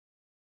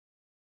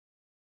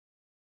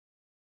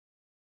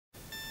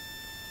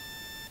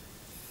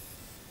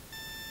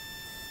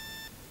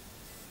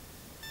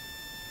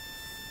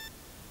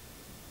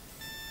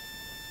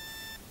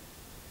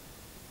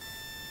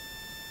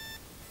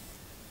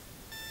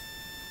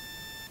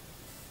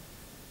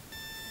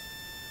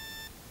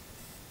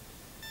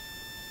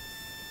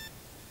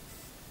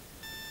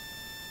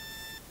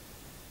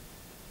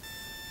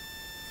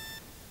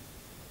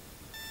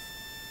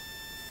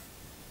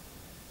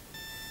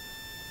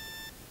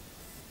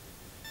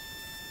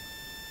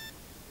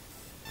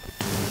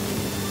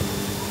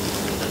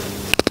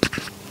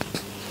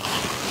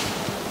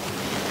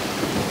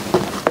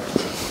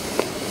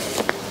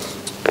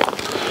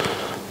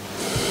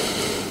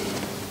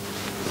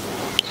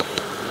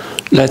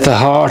Let the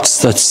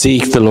hearts that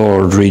seek the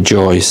Lord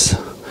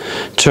rejoice.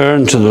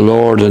 Turn to the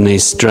Lord in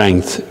his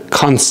strength.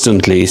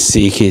 Constantly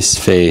seek his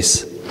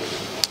face.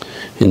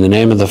 In the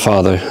name of the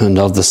Father, and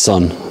of the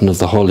Son, and of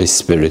the Holy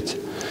Spirit.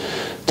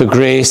 The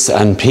grace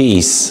and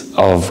peace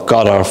of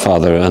God our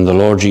Father and the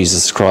Lord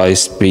Jesus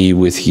Christ be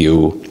with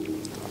you.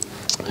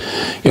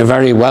 You're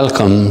very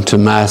welcome to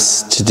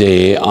Mass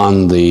today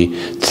on the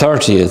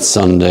 30th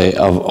Sunday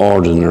of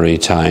Ordinary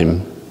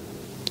Time.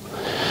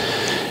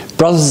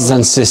 Brothers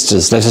and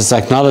sisters, let us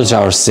acknowledge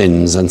our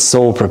sins and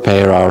so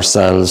prepare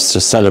ourselves to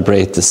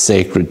celebrate the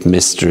sacred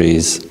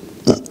mysteries.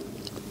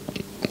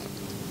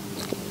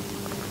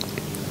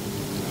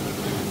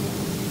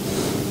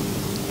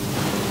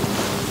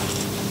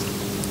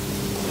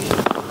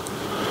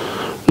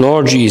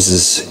 Lord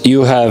Jesus,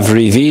 you have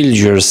revealed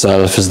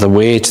yourself as the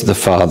way to the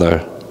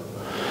Father.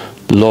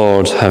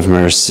 Lord, have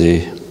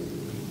mercy.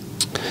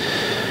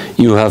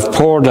 You have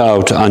poured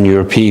out on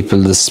your people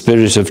the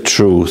Spirit of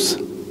truth.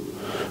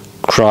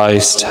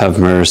 Christ, have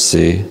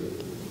mercy.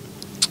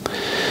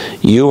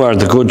 You are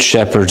the Good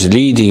Shepherd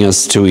leading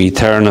us to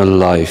eternal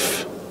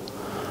life.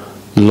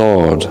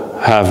 Lord,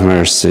 have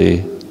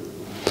mercy.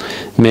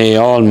 May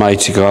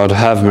Almighty God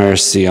have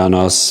mercy on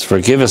us,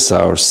 forgive us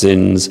our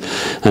sins,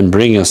 and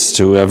bring us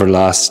to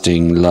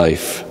everlasting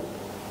life.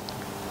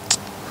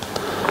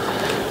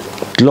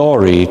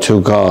 Glory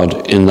to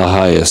God in the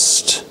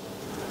highest,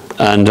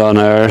 and on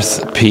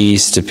earth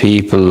peace to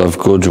people of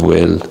good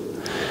will.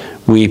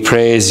 We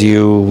praise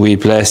you, we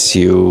bless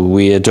you,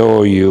 we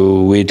adore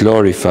you, we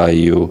glorify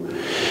you.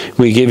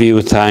 We give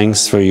you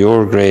thanks for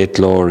your great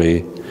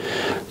glory.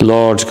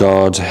 Lord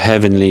God,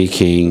 heavenly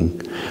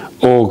King,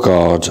 O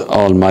God,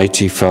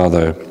 Almighty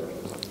Father,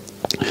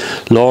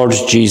 Lord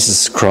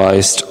Jesus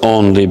Christ,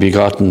 only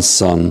begotten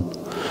Son,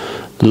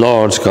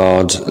 Lord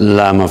God,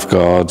 Lamb of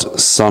God,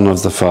 Son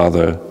of the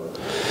Father,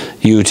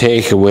 you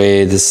take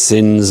away the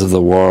sins of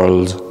the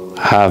world,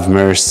 have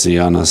mercy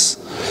on us.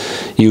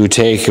 You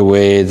take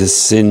away the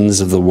sins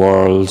of the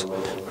world,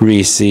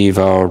 receive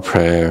our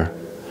prayer.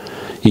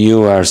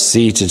 You are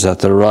seated at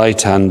the right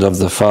hand of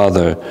the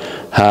Father,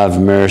 have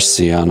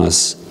mercy on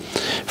us.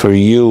 For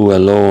you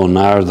alone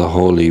are the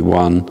Holy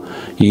One,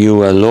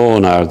 you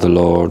alone are the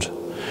Lord.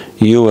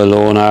 You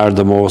alone are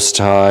the Most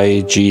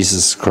High,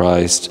 Jesus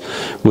Christ,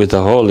 with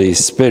the Holy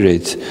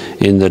Spirit,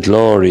 in the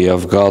glory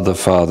of God the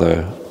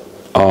Father.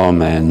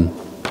 Amen.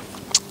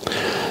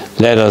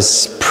 Let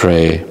us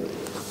pray.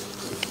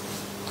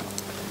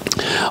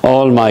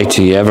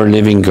 Almighty,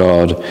 ever-living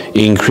God,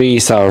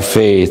 increase our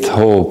faith,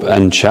 hope,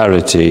 and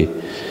charity,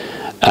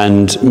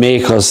 and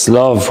make us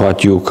love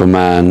what you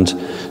command,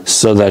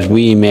 so that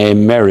we may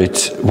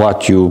merit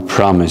what you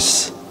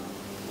promise.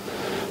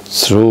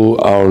 Through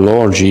our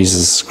Lord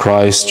Jesus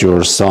Christ,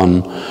 your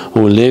Son,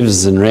 who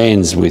lives and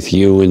reigns with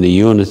you in the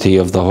unity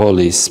of the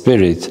Holy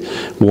Spirit,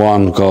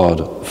 one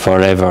God,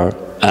 forever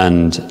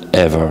and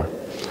ever.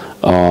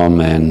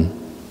 Amen.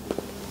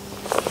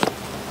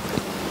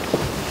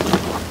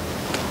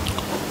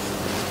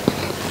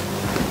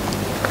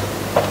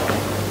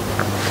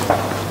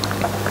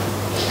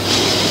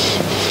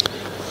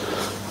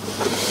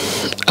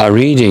 A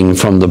reading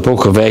from the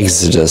book of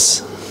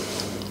Exodus.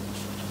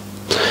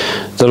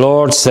 The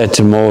Lord said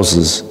to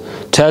Moses,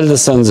 "Tell the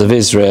sons of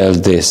Israel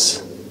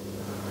this,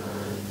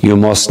 you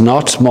must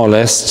not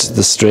molest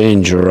the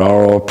stranger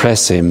or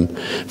oppress him,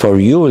 for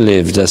you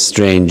lived as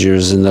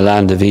strangers in the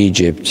land of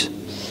Egypt.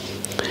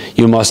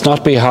 You must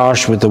not be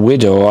harsh with the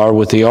widow or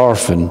with the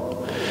orphan.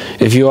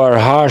 If you are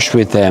harsh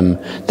with them,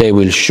 they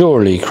will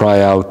surely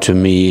cry out to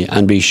me,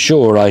 and be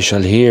sure I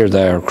shall hear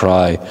their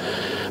cry.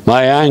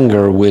 My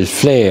anger will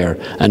flare,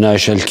 and I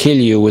shall kill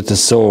you with the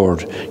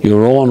sword.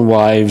 Your own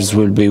wives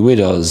will be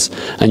widows,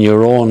 and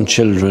your own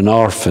children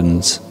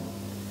orphans.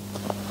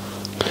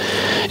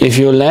 If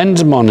you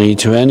lend money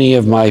to any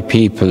of my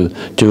people,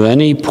 to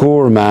any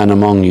poor man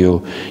among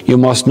you, you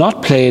must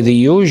not play the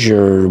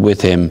usurer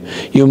with him.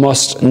 You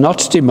must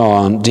not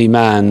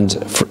demand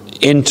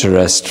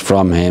interest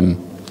from him.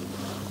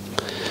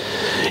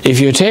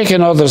 If you take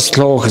another's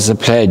cloak as a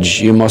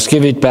pledge, you must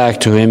give it back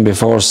to him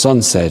before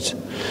sunset.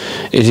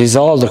 It is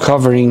all the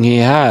covering he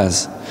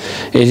has.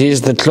 It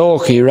is the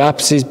cloak he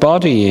wraps his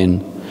body in.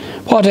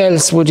 What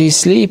else would he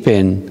sleep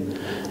in?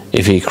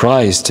 If he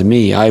cries to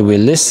me, I will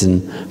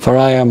listen, for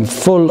I am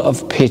full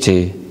of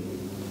pity."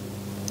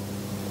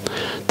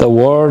 The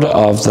word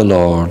of the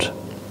Lord.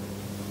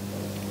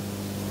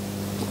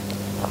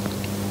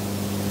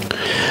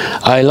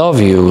 I love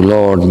you,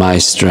 Lord, my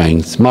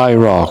strength, my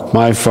rock,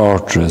 my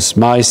fortress,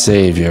 my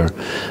Saviour.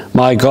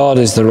 My God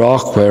is the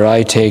rock where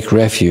I take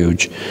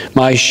refuge,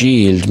 my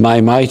shield,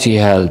 my mighty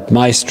help,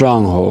 my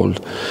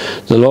stronghold.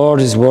 The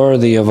Lord is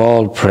worthy of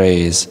all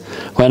praise.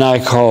 When I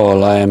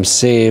call, I am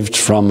saved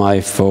from my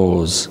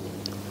foes.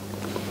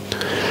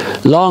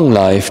 Long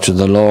life to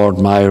the Lord,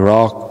 my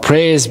rock.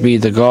 Praise be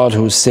the God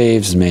who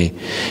saves me.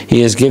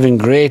 He has given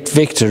great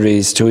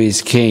victories to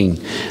his king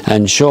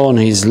and shown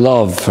his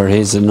love for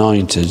his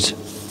anointed.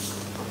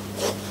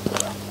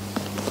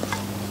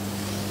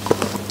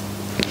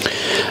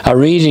 A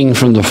reading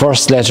from the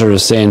first letter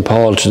of St.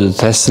 Paul to the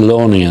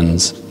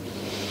Thessalonians.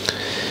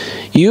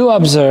 You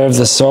observe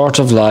the sort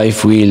of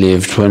life we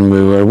lived when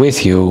we were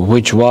with you,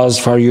 which was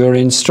for your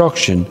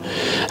instruction,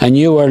 and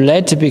you were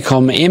led to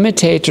become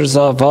imitators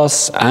of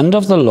us and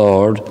of the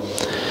Lord,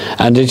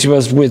 and it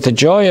was with the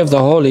joy of the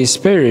Holy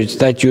Spirit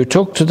that you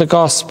took to the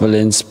gospel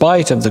in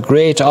spite of the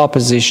great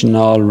opposition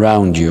all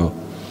round you.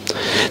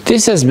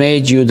 This has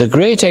made you the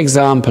great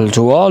example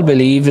to all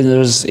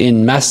believers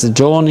in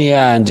Macedonia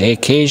and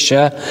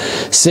Achaia,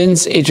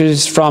 since it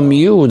is from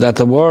you that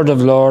the word of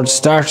the Lord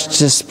started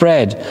to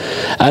spread,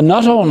 and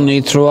not only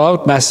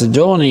throughout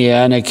Macedonia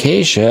and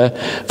Achaia,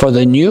 for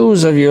the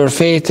news of your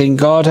faith in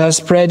God has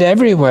spread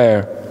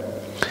everywhere.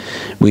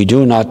 We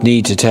do not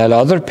need to tell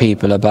other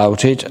people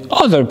about it.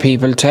 Other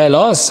people tell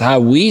us how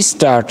we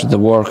started the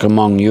work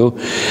among you,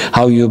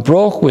 how you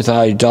broke with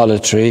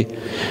idolatry,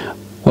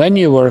 when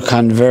you were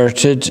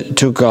converted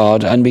to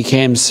God and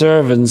became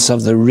servants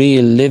of the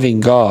real living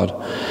God,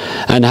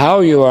 and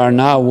how you are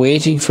now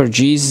waiting for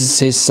Jesus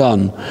his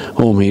Son,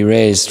 whom he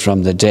raised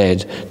from the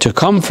dead, to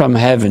come from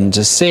heaven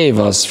to save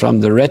us from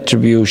the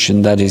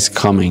retribution that is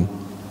coming.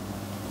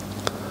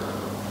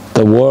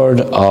 The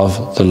word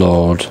of the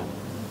Lord.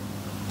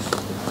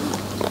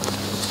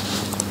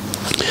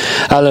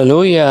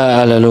 Alleluia,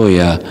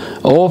 alleluia.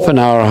 Open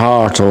our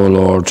heart, O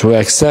Lord, to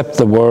accept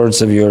the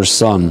words of your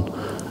Son.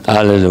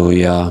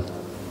 Alleluia.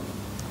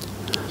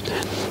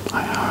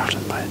 My heart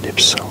and my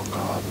lips, O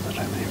God, that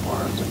I may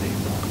worthily.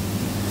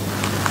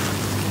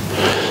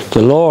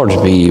 The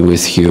Lord be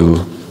with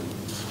you.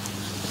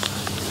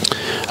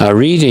 A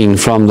reading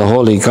from the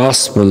Holy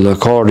Gospel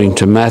according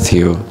to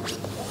Matthew.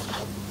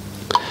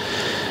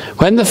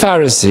 When the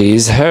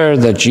Pharisees heard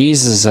that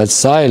Jesus had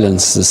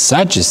silenced the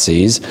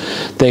Sadducees,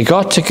 they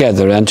got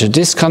together, and to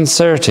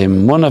disconcert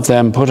him, one of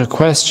them put a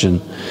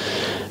question.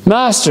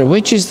 Master,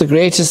 which is the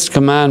greatest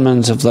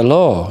commandment of the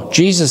law?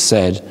 Jesus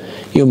said,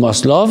 you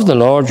must love the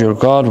Lord your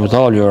God with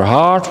all your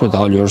heart, with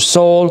all your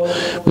soul,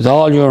 with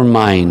all your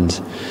mind.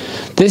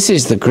 This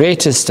is the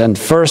greatest and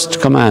first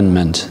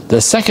commandment.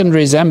 The second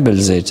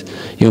resembles it.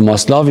 You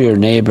must love your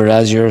neighbor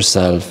as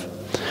yourself.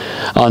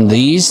 On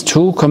these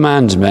two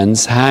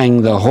commandments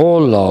hang the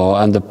whole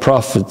law and the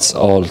prophets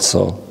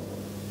also.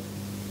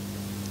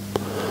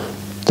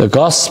 The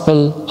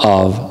Gospel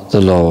of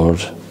the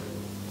Lord.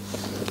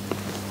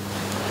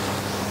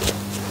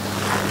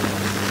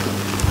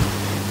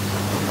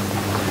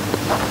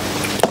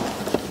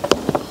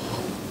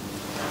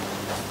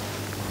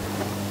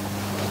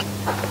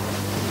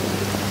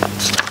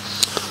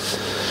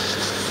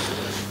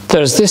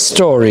 There's this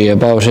story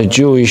about a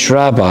Jewish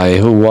rabbi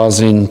who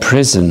was in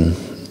prison.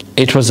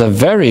 It was a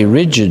very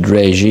rigid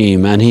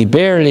regime, and he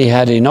barely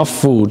had enough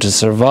food to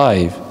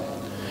survive.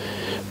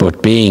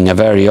 But being a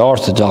very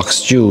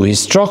orthodox Jew, he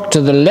stuck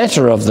to the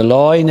letter of the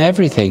law in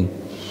everything.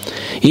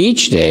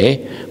 Each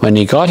day, when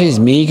he got his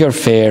meagre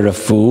fare of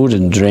food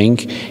and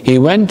drink, he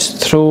went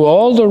through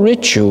all the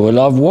ritual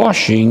of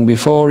washing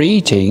before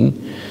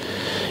eating,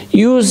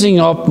 using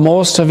up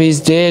most of his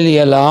daily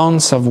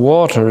allowance of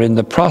water in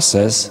the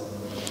process.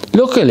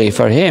 Luckily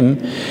for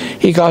him,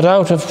 he got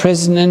out of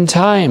prison in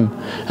time.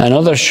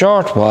 Another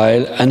short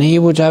while, and he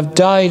would have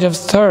died of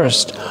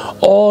thirst,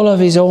 all of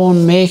his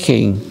own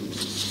making.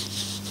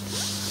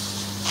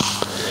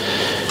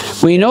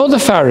 We know the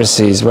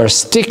Pharisees were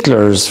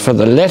sticklers for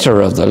the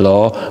letter of the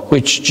law,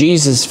 which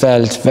Jesus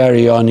felt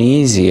very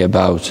uneasy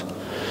about.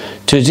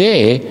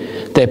 Today,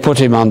 they put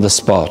him on the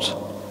spot.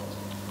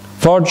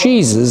 For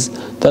Jesus,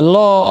 the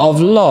law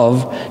of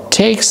love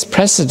takes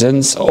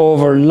precedence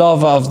over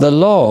love of the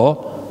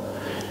law.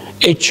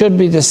 It should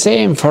be the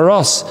same for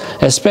us,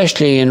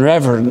 especially in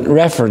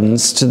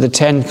reference to the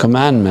 10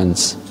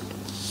 Commandments.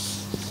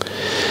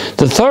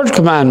 The third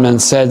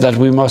commandment said that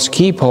we must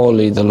keep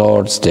holy the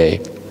Lord's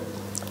Day.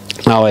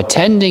 Now,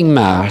 attending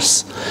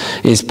Mass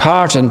is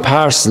part and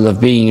parcel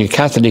of being a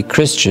Catholic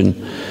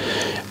Christian,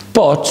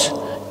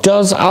 but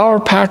does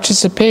our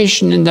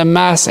participation in the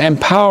Mass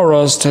empower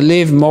us to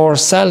live more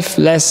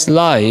selfless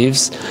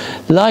lives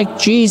like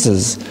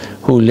Jesus,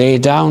 who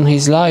laid down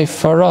his life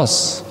for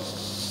us?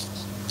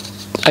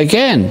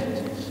 Again,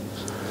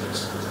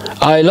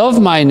 I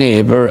love my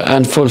neighbor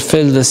and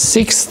fulfill the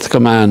 6th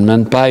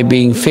commandment by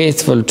being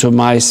faithful to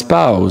my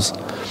spouse.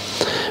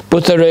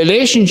 But the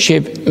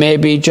relationship may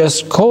be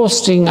just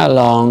coasting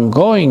along,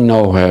 going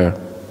nowhere.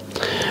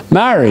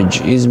 Marriage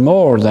is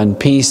more than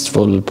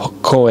peaceful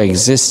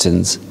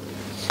coexistence.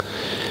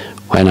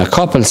 When a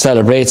couple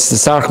celebrates the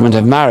sacrament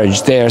of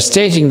marriage, they are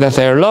stating that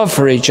their love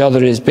for each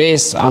other is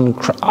based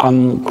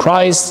on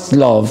Christ's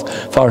love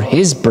for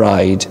his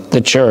bride,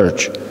 the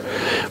Church,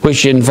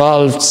 which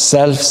involved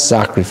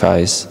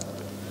self-sacrifice.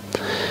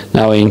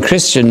 Now, in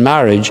Christian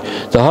marriage,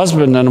 the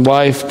husband and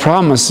wife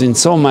promise in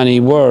so many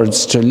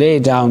words to lay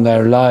down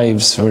their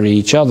lives for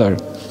each other.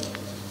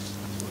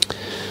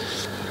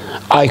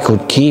 I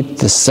could keep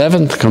the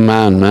 7th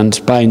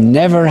commandment by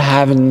never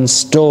having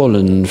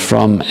stolen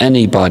from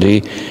anybody,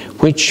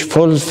 which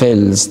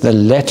fulfills the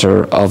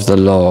letter of the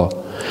law.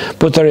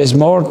 But there is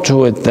more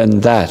to it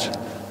than that.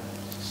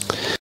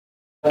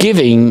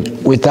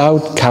 giving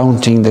without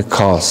counting the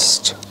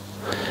cost.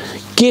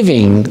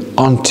 Giving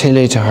until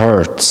it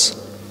hurts.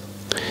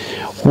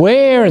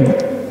 Where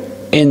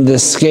in the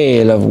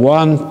scale of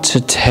 1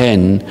 to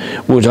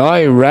 10 would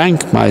I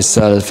rank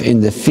myself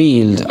in the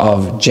field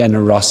of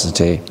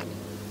generosity?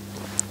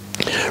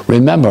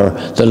 Remember,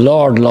 the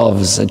Lord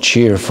loves a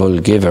cheerful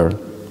giver.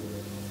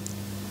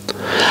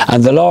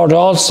 And the Lord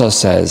also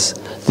says,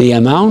 the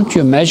amount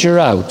you measure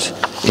out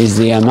is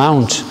the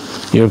amount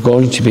you're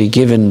going to be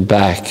given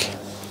back.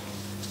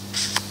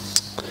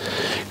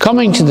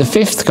 Coming to the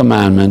 5th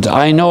commandment,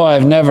 I know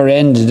I've never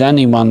ended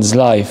anyone's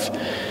life,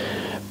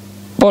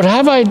 but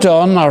have I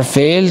done or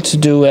failed to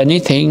do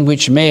anything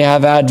which may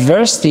have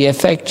adversely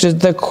affected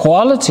the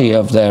quality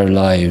of their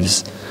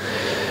lives?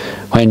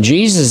 When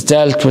Jesus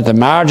dealt with the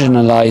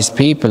marginalized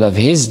people of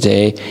his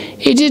day,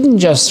 he didn't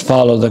just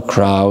follow the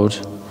crowd,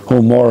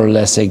 who more or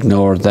less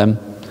ignored them,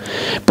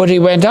 but he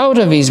went out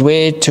of his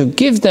way to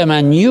give them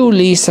a new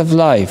lease of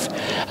life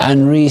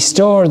and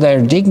restore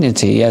their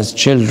dignity as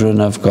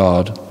children of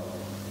God.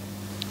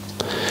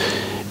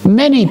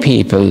 Many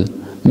people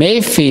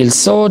may feel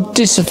so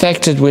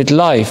disaffected with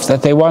life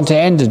that they want to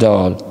end it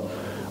all.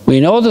 We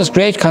know there's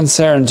great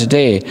concern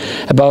today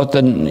about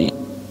the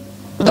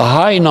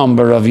high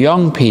number of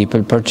young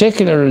people,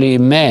 particularly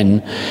men,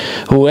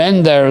 who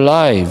end their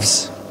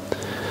lives.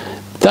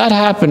 That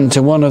happened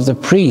to one of the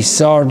priests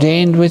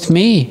ordained with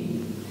me.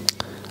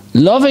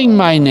 Loving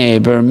my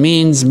neighbour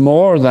means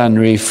more than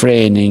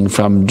refraining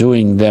from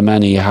doing them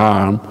any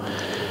harm,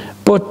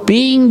 but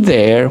being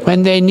there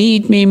when they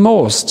need me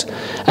most,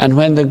 and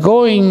when the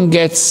going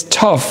gets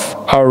tough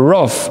or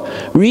rough,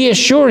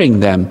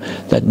 reassuring them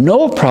that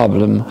no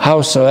problem,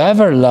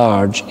 howsoever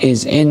large,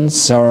 is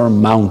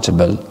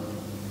insurmountable.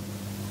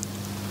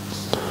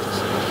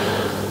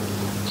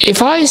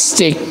 If I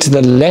stick to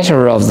the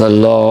letter of the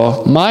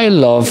law, my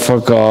love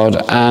for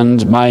God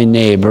and my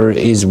neighbour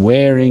is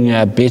wearing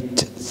a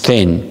bit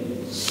thin.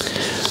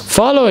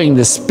 Following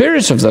the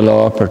spirit of the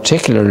law,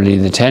 particularly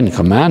the 10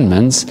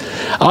 Commandments,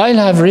 I'll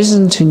have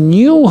risen to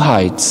new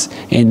heights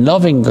in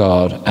loving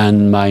God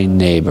and my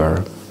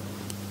neighbour.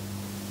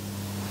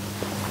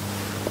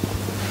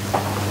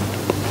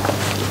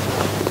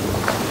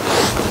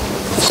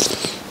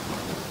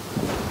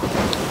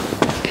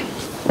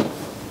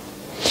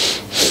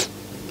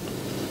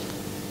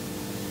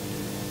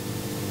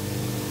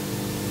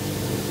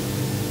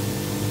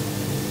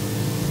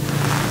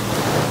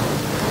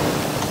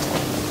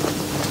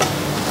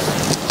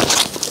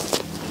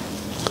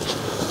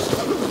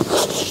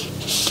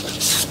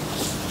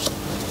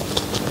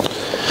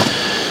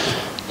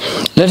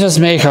 Let us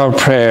make our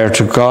prayer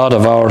to God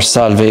of our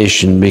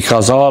salvation,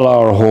 because all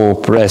our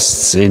hope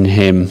rests in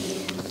him.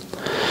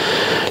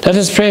 Let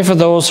us pray for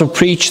those who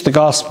preach the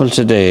gospel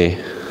today.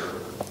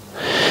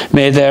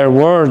 May their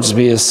words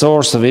be a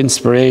source of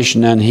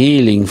inspiration and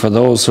healing for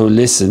those who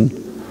listen.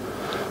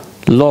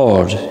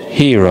 Lord,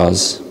 hear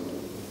us.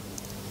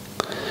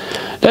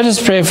 Let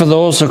us pray for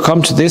those who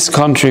come to this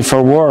country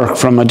for work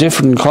from a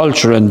different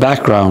culture and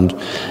background.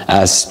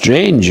 As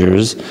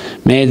strangers,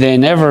 may they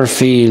never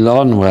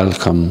feel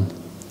unwelcome.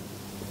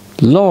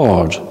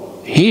 Lord,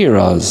 hear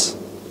us.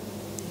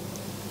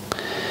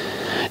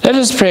 Let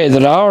us pray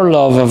that our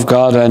love of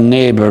God and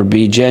neighbour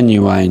be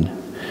genuine.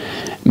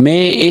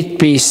 May it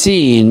be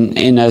seen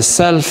in a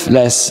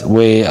selfless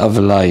way of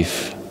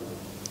life.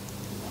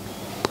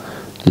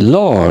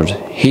 Lord,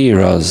 hear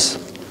us.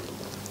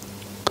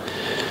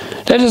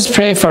 Let us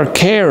pray for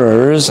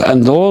carers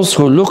and those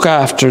who look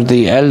after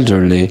the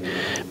elderly.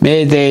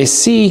 May they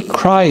see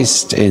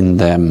Christ in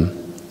them.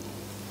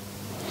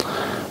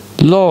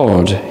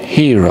 Lord,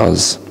 hear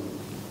us.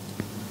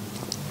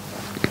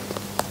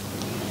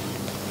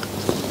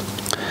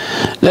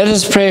 Let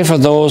us pray for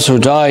those who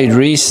died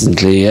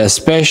recently,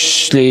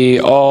 especially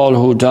all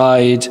who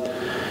died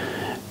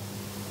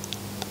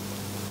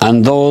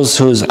and those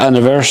whose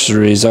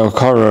anniversaries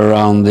occur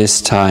around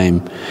this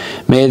time.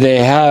 May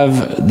they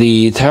have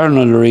the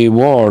eternal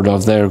reward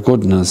of their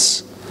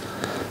goodness.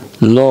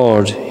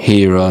 Lord,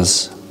 hear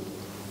us.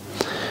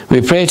 We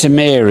pray to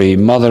Mary,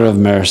 Mother of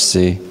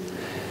Mercy.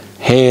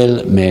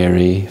 Hail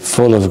Mary,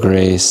 full of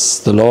grace,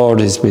 the Lord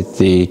is with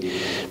thee.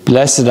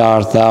 Blessed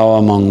art thou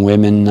among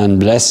women, and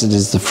blessed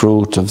is the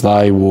fruit of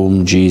thy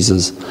womb,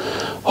 Jesus.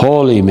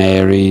 Holy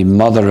Mary,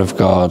 Mother of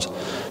God,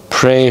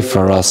 pray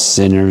for us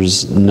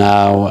sinners,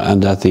 now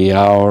and at the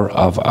hour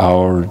of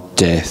our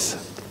death.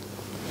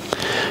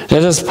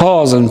 Let us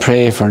pause and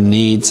pray for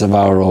needs of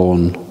our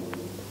own.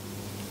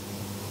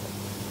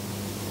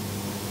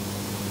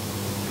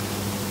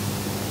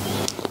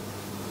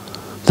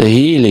 The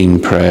healing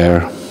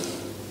prayer.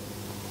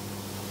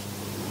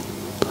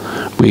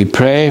 We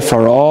pray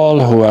for all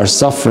who are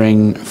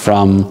suffering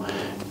from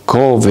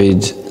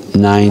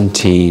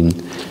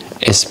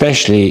COVID-19,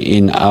 especially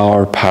in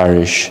our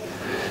parish,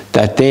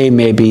 that they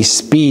may be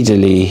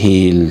speedily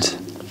healed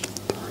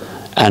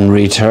and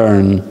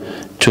return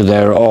to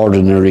their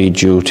ordinary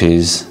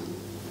duties.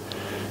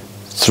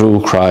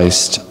 Through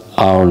Christ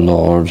our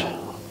Lord.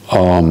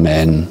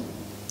 Amen.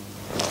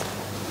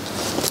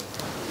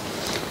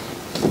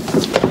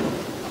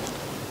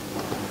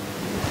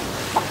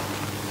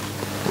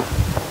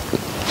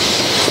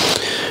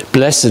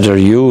 Blessed are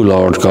you,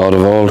 Lord God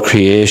of all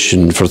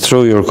creation, for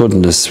through your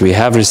goodness we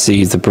have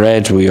received the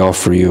bread we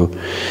offer you,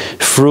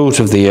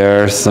 fruit of the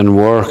earth and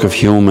work of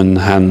human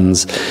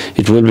hands.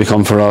 It will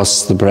become for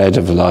us the bread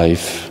of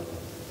life.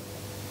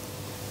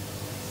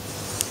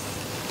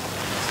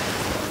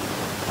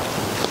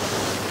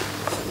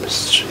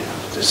 Mystery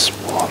of this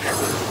water.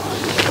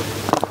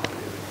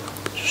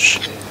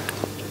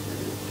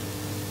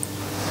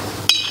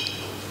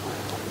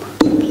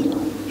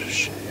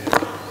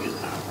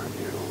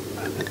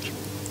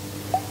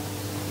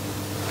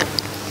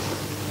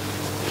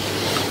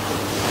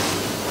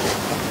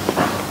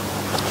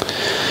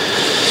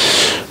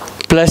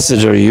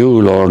 Blessed are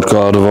you, Lord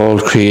God of all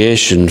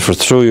creation, for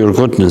through your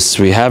goodness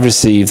we have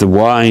received the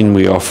wine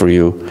we offer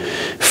you,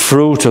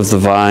 fruit of the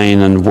vine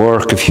and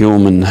work of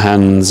human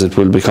hands. It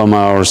will become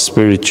our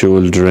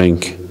spiritual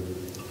drink.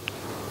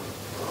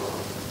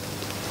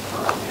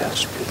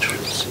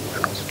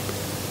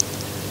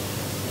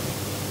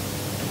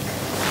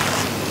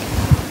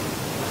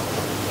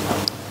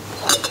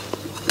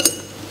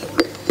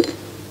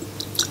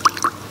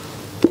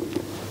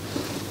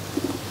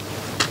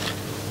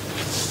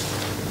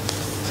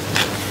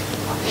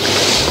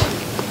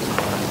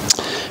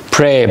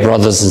 Pray,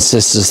 brothers and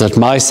sisters, that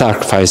my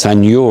sacrifice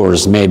and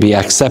yours may be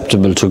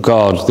acceptable to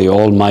God, the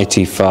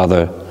Almighty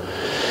Father.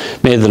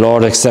 May the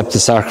Lord accept the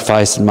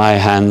sacrifice at my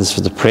hands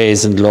for the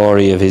praise and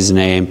glory of his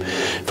name,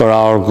 for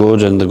our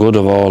good and the good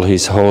of all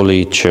his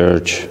holy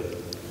church.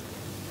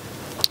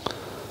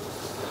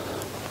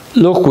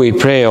 Look, we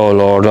pray, O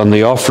Lord, on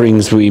the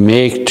offerings we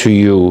make to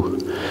you,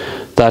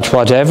 that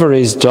whatever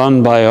is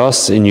done by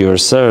us in your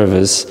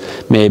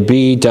service may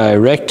be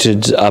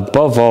directed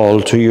above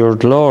all to your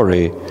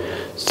glory,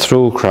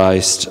 through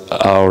Christ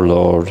our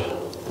Lord.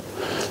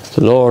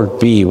 The Lord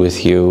be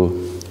with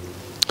you.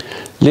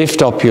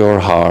 Lift up your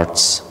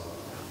hearts.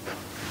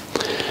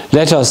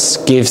 Let us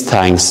give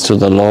thanks to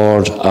the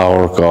Lord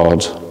our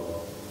God.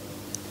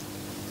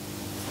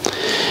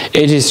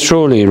 It is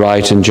truly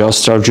right and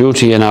just, our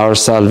duty and our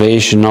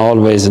salvation,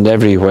 always and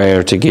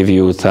everywhere to give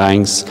you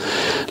thanks,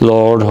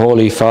 Lord,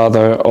 Holy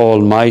Father,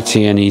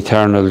 Almighty and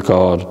eternal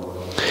God.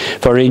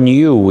 For in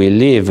you we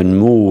live and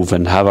move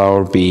and have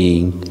our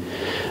being.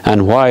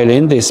 And while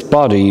in this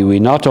body we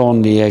not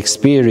only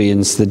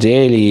experience the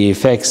daily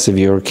effects of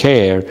your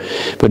care,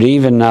 but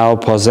even now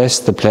possess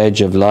the pledge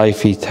of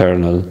life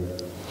eternal.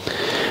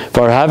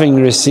 For having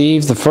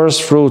received the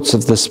first fruits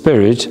of the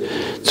Spirit,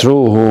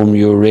 through whom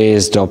you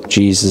raised up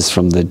Jesus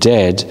from the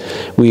dead,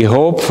 we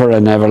hope for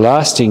an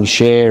everlasting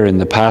share in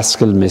the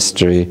Paschal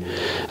mystery.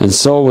 And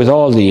so with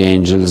all the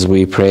angels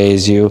we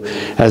praise you,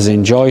 as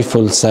in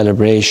joyful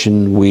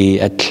celebration we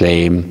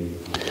acclaim.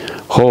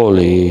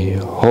 Holy,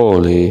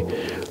 holy,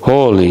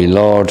 holy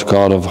Lord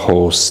God of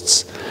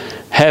hosts,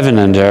 heaven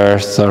and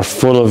earth are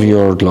full of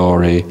your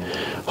glory.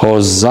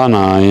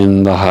 Hosanna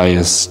in the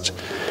highest.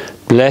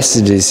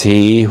 Blessed is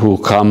he who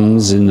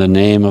comes in the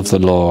name of the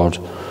Lord.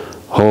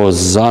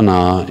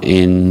 Hosanna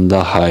in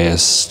the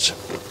highest.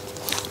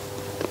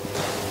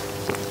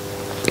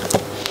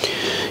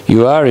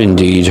 You are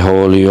indeed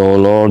holy, O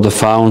Lord, the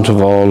fount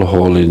of all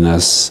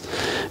holiness.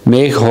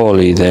 Make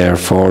holy,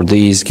 therefore,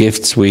 these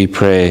gifts, we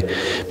pray,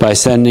 by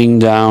sending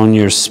down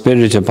your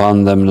Spirit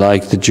upon them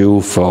like the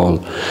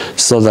dewfall,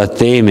 so that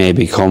they may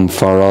become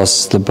for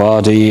us the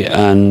body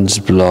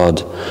and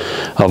blood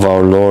of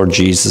our Lord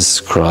Jesus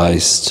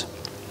Christ.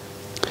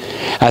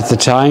 At the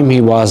time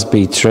he was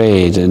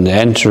betrayed and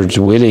entered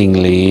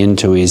willingly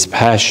into his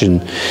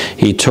passion,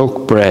 he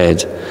took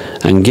bread,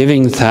 and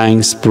giving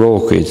thanks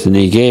broke it, and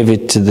he gave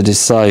it to the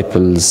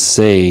disciples,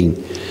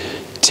 saying,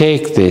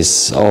 "Take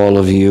this, all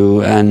of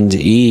you, and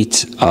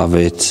eat of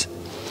it,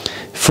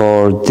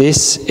 for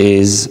this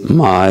is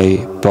my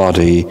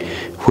body,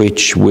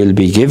 which will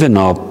be given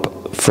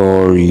up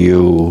for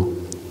you."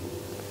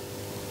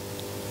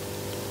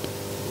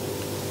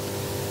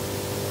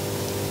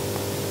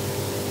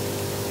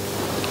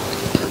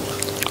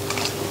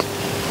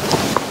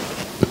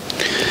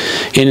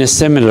 In a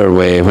similar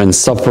way, when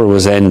supper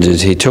was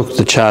ended, he took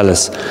the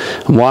chalice,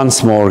 and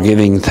once more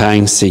giving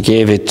thanks, he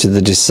gave it to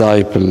the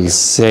disciples,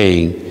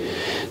 saying,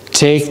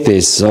 "Take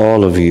this,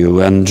 all of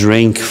you, and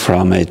drink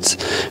from it,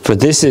 for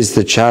this is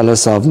the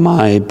chalice of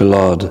my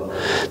blood,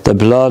 the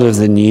blood of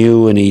the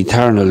new and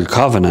eternal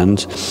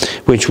covenant,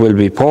 which will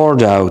be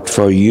poured out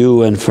for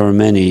you and for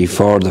many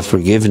for the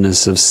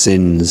forgiveness of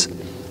sins.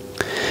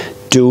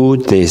 Do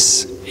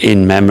this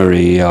in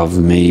memory of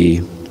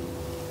me."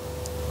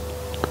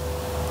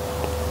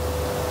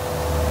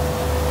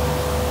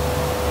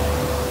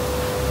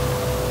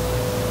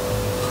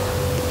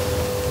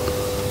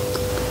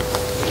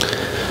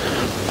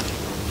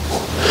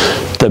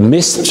 The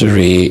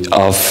mystery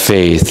of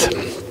faith.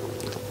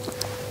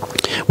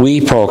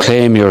 We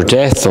proclaim your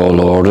death, O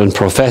Lord, and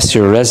profess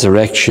your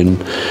resurrection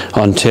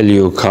until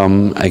you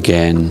come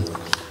again.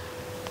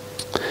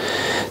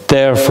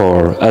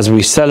 Therefore, as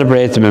we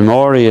celebrate the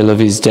memorial of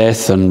his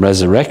death and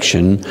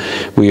resurrection,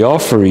 we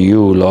offer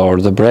you,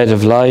 Lord, the bread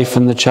of life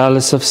and the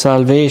chalice of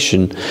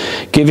salvation,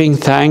 giving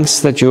thanks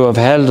that you have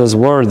held us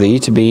worthy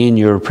to be in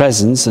your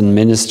presence and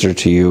minister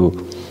to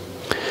you.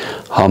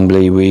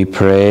 Humbly we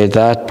pray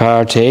that,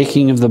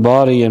 partaking of the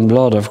body and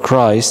blood of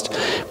Christ,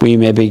 we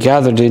may be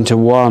gathered into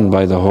one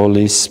by the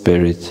Holy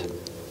Spirit.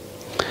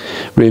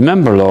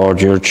 Remember,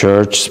 Lord, your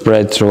church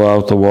spread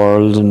throughout the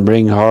world, and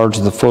bring her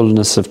to the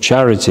fullness of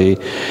charity,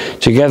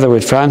 together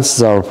with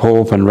Francis our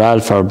Pope and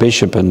Ralph our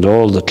Bishop and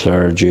all the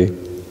clergy.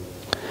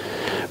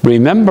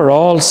 Remember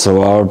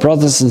also our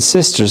brothers and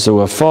sisters who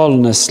have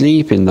fallen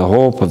asleep in the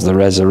hope of the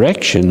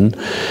resurrection,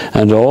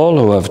 and all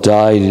who have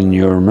died in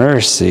your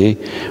mercy.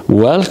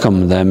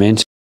 Welcome them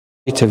into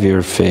the light of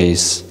your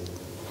face.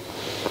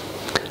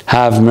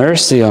 Have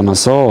mercy on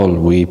us all,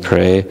 we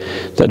pray,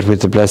 that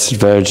with the Blessed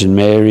Virgin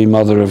Mary,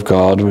 Mother of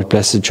God, with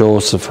Blessed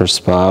Joseph, her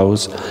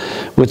spouse,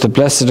 with the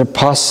blessed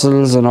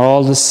apostles and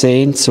all the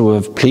saints who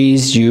have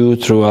pleased you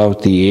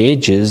throughout the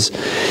ages,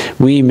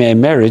 we may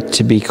merit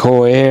to be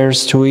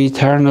co-heirs to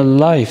eternal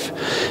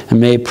life,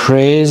 and may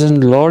praise and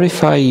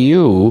glorify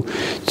you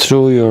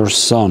through your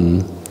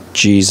Son,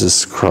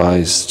 Jesus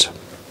Christ.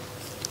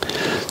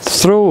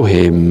 Through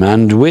him,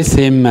 and with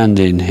him, and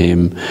in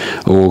him,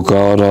 O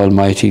God,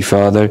 Almighty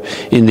Father,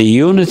 in the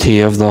unity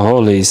of the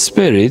Holy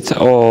Spirit,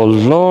 all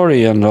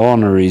glory and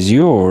honour is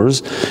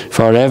yours,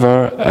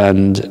 forever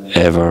and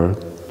ever.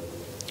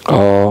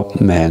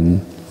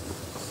 Amen.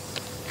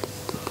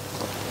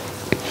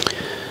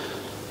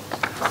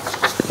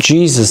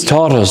 Jesus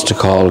taught us to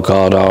call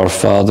God our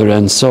Father,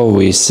 and so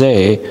we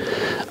say,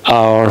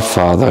 Our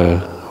Father,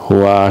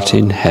 who art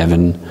in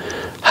heaven,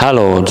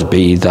 hallowed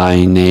be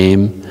thy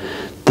name.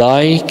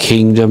 Thy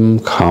kingdom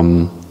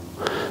come,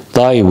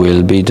 thy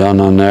will be done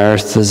on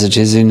earth as it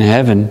is in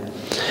heaven.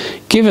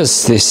 Give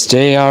us this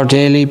day our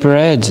daily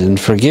bread, and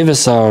forgive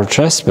us our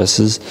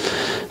trespasses,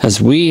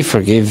 as we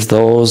forgive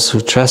those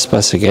who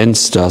trespass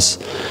against us.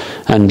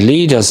 And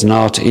lead us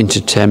not into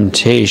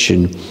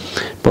temptation,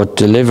 but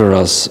deliver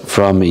us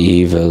from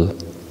evil.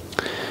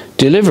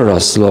 Deliver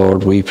us,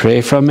 Lord, we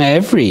pray, from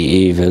every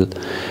evil.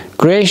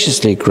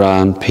 Graciously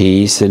grant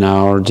peace in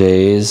our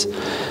days,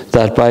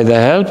 that by the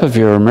help of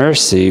your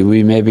mercy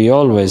we may be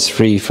always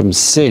free from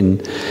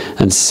sin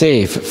and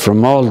safe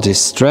from all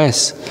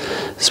distress,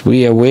 as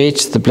we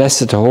await the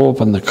blessed hope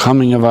and the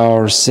coming of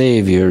our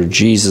Saviour,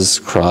 Jesus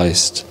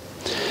Christ.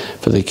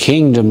 For the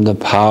kingdom, the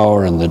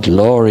power, and the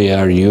glory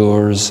are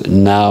yours,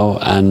 now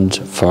and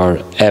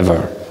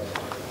forever.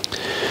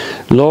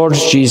 Lord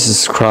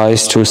Jesus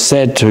Christ, who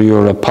said to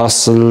your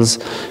apostles,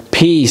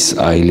 Peace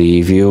I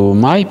leave you,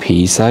 my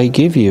peace I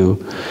give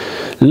you.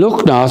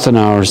 Look not on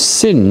our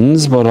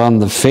sins, but on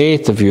the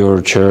faith of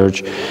your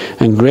church,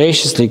 and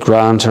graciously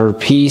grant her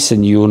peace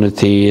and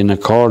unity in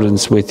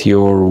accordance with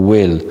your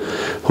will,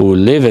 who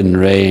live and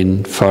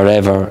reign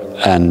forever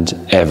and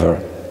ever.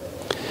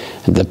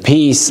 And the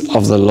peace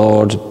of the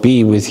Lord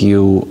be with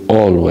you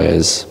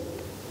always.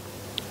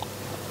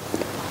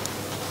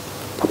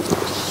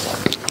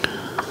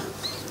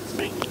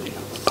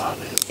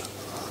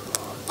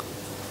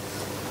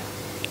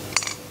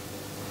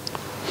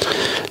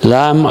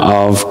 Lamb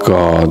of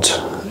God,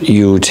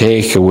 you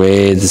take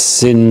away the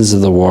sins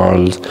of the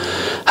world,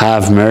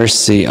 have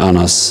mercy on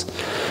us.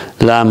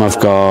 Lamb of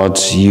God,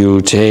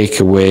 you take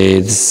away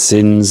the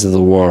sins of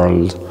the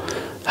world,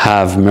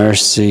 have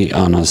mercy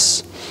on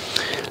us.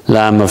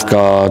 Lamb of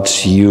God,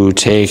 you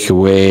take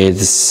away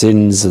the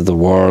sins of the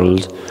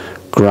world,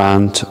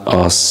 grant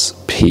us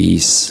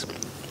peace.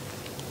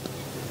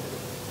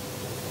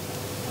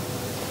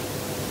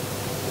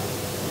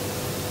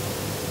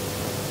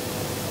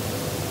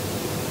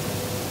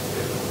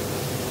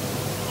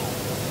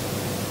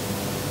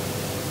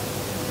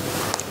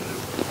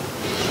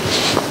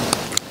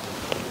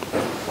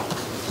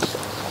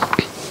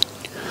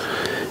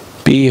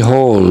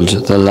 Behold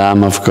the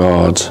Lamb of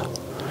God.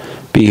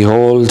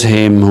 Behold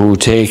him who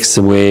takes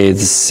away the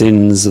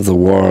sins of the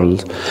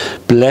world.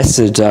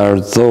 Blessed are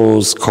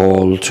those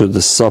called to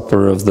the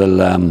supper of the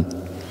Lamb.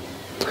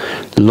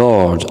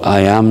 Lord,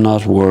 I am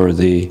not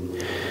worthy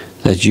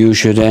that you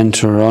should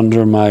enter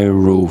under my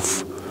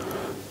roof,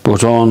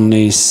 but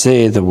only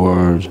say the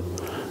word,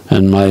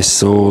 and my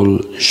soul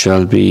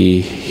shall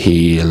be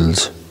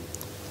healed.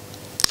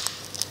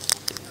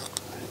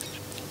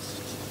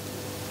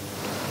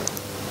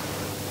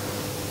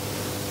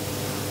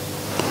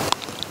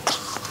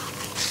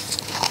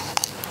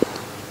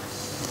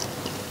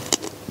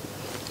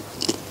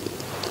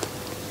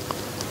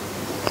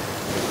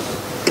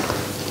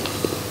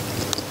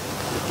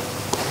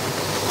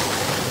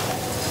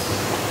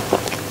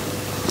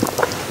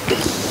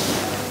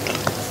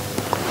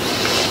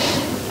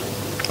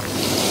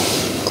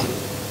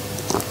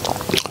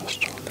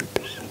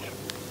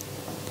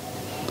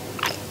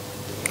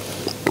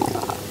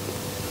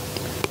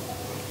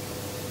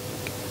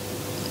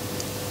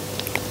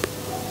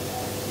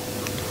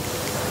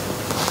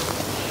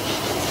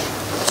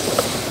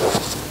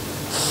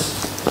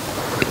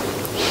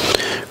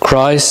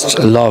 Christ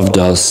loved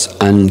us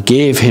and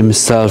gave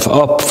himself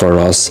up for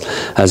us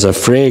as a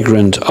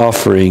fragrant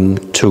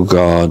offering to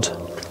God.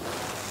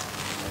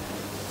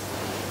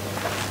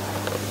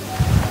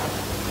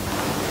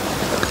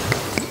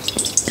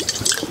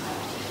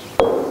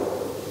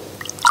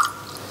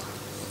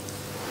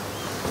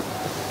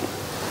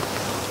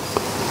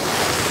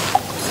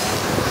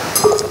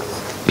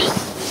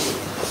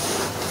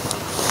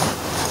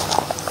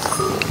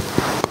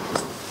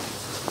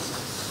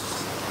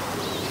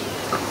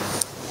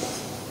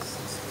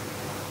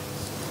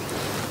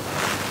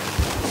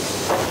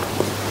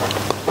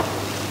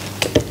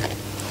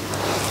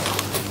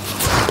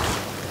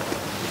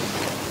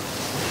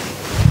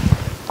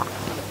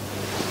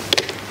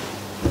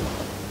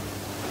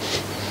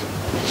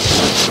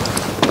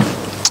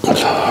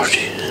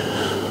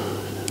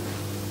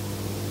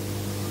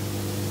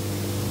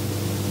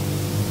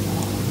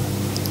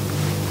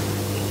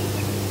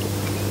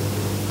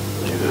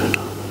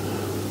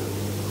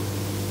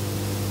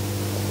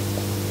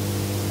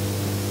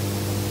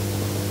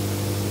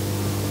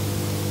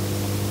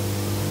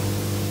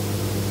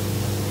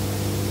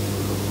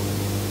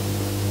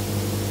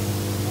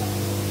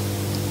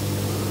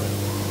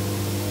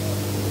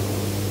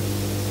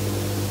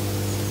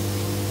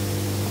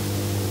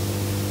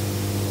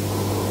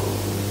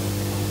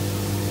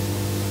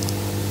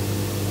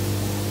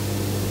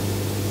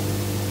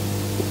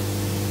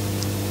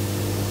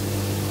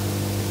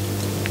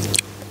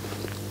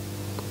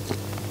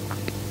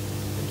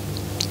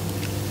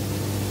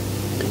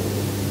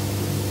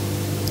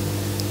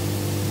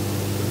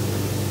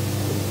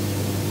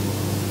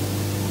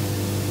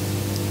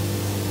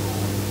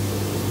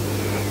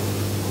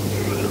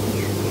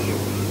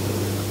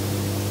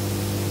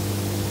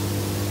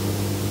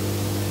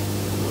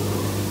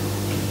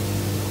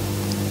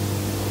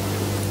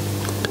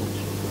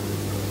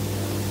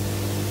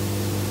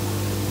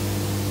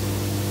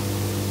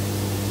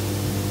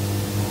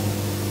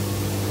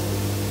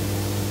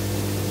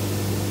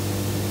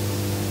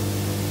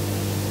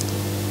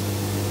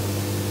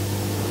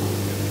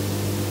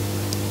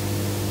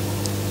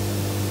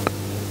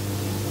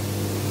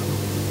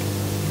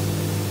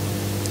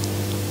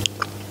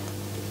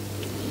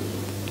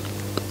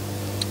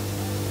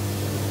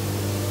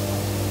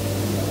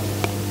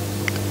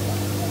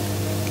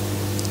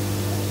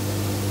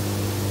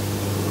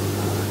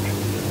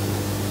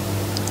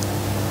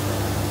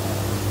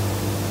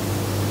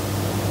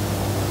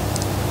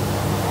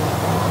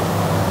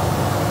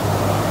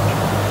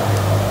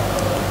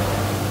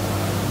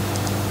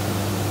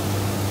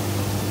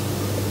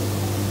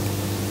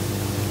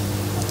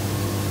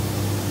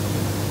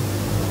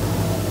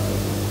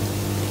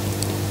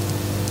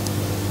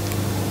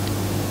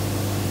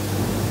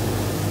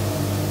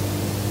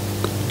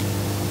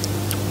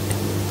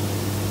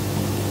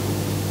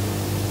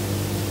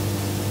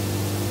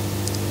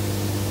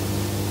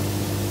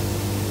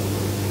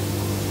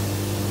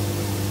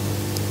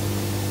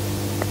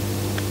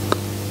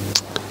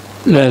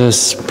 Let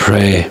us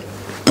pray.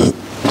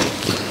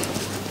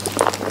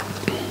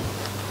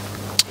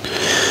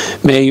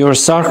 May your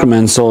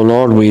sacraments, O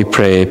Lord, we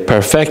pray,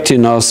 perfect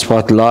in us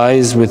what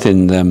lies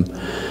within them,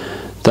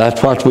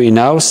 that what we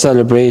now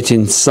celebrate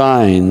in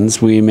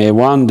signs we may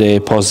one day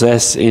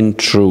possess in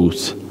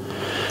truth,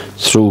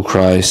 through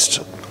Christ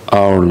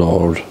our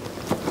Lord.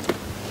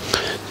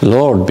 The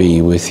Lord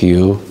be with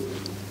you.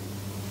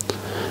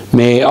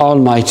 May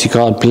Almighty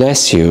God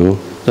bless you,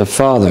 the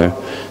Father,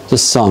 the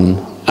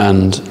Son,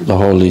 and the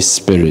Holy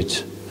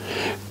Spirit.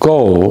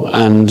 Go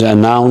and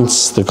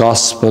announce the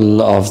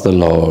gospel of the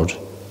Lord.